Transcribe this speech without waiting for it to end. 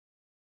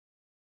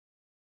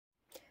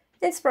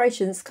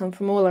Inspirations come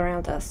from all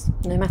around us.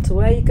 No matter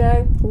where you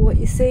go or what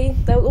you see,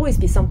 there will always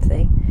be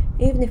something,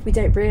 even if we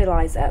don't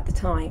realise it at the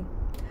time.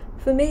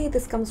 For me,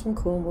 this comes from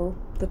Cornwall,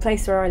 the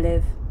place where I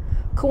live.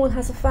 Cornwall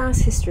has a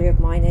vast history of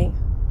mining.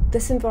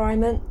 This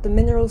environment, the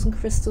minerals and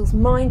crystals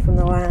mined from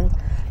the land,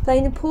 play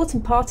an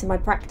important part in my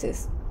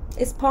practice.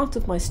 It's part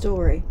of my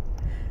story.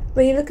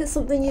 When you look at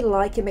something you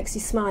like, it makes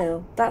you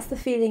smile. That's the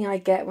feeling I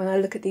get when I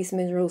look at these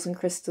minerals and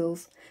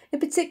crystals, in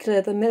particular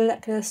the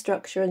molecular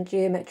structure and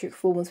geometric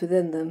forms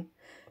within them.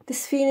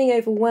 This feeling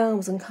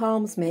overwhelms and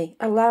calms me,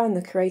 allowing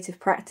the creative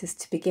practice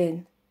to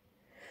begin.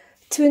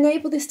 To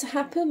enable this to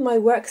happen, my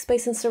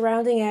workspace and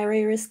surrounding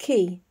area is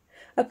key.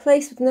 A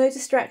place with no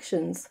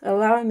distractions,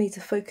 allowing me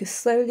to focus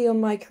solely on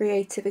my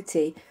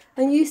creativity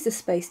and use this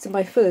space to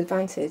my full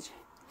advantage.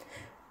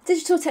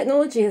 Digital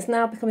technology has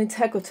now become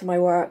integral to my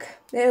work.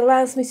 It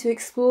allows me to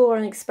explore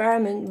and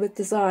experiment with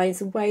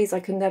designs in ways I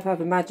could never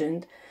have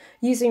imagined,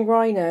 using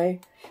Rhino,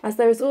 as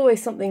there is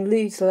always something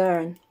new to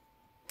learn.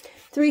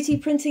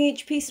 3D printing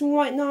each piece from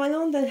white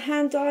nylon, then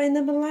hand dyeing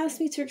them allows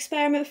me to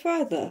experiment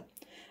further.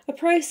 A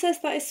process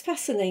that is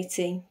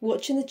fascinating,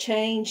 watching the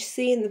change,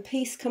 seeing the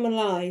piece come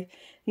alive,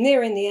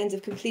 nearing the end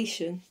of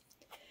completion.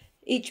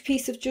 Each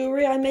piece of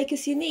jewellery I make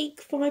is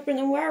unique, vibrant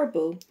and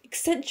wearable,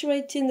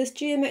 accentuating the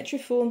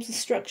geometric forms and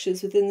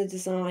structures within the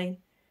design.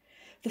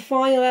 The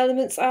final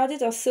elements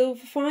added are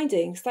silver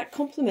findings that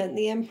complement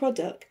the end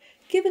product,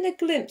 giving a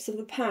glimpse of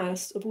the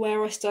past of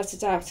where I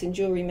started out in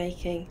jewellery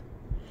making.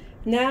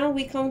 Now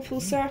we come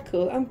full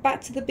circle and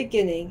back to the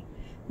beginning.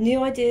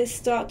 New ideas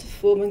start to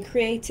form and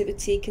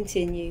creativity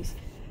continues.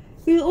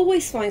 We will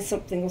always find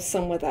something or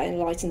somewhere that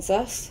enlightens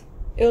us.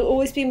 It will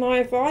always be my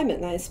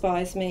environment that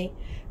inspires me,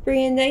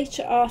 bringing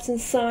nature, art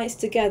and science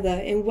together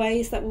in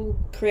ways that will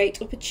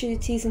create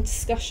opportunities and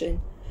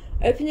discussion,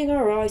 opening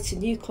our eyes to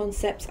new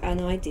concepts and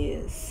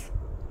ideas.